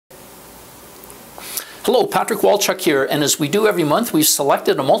Hello, Patrick Walchuk here, and as we do every month, we've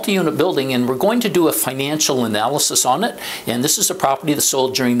selected a multi-unit building and we're going to do a financial analysis on it. And this is a property that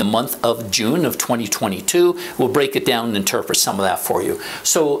sold during the month of June of 2022. We'll break it down and interpret some of that for you.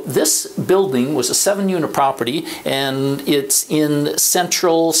 So this building was a 7-unit property and it's in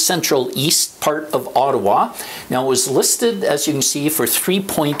central east part of Ottawa. Now it was listed, as you can see, for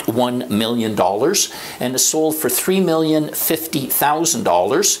 $3.1 million and it sold for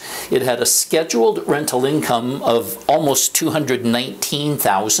 $3,050,000. It had a scheduled rental income of almost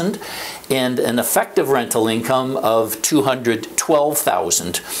 $219,000 and an effective rental income of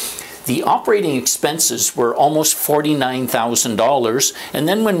 $212,000. The operating expenses were almost $49,000, and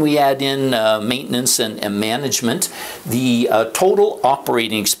then when we add in maintenance and management, the total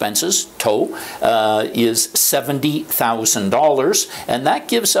operating expenses, is $70,000, and that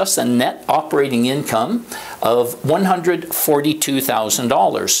gives us a net operating income of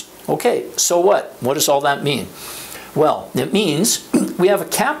 $142,000. Okay, so what? What does all that mean? Well, it means we have a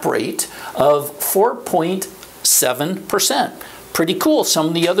cap rate of 4.7%. Pretty cool. Some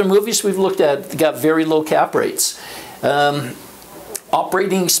of the other movies we've looked at got very low cap rates.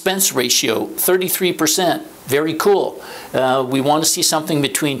 Operating expense ratio, 33%. Very cool. We want to see something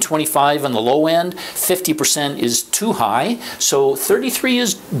between 25 on the low end. 50% is too high. So 33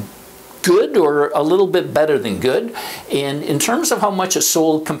 is good or a little bit better than good. And in terms of how much it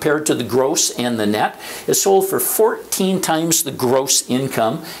sold compared to the gross and the net, it sold for 14 times the gross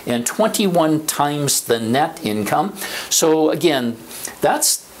income and 21 times the net income. So again,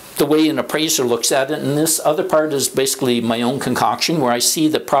 that's the way an appraiser looks at it, and this other part is basically my own concoction where I see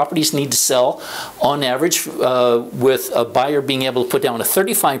that properties need to sell on average with a buyer being able to put down a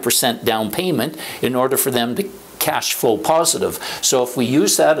 35% down payment in order for them to cash flow positive. So if we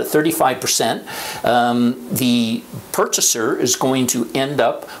use that at 35%, the purchaser is going to end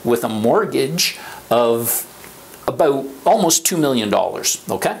up with a mortgage of about almost $2 million,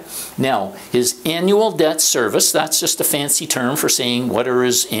 okay? Now, his annual debt service, that's just a fancy term for saying what are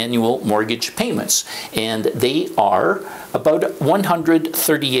his annual mortgage payments, and they are about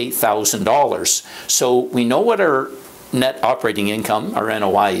 $138,000. So we know what our net operating income, our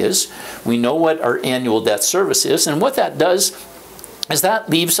NOI, is. We know what our annual debt service is, and what that does is that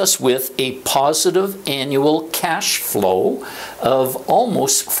leaves us with a positive annual cash flow of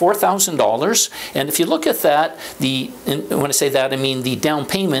almost $4,000. And if you look at that, when I say that, I mean the down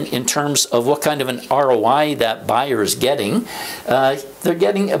payment in terms of what kind of an ROI that buyer is getting. They're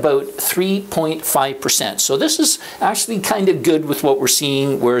getting about 3.5%. So this is actually kind of good with what we're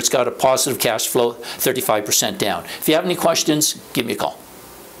seeing, where it's got a positive cash flow, 35% down. If you have any questions, give me a call.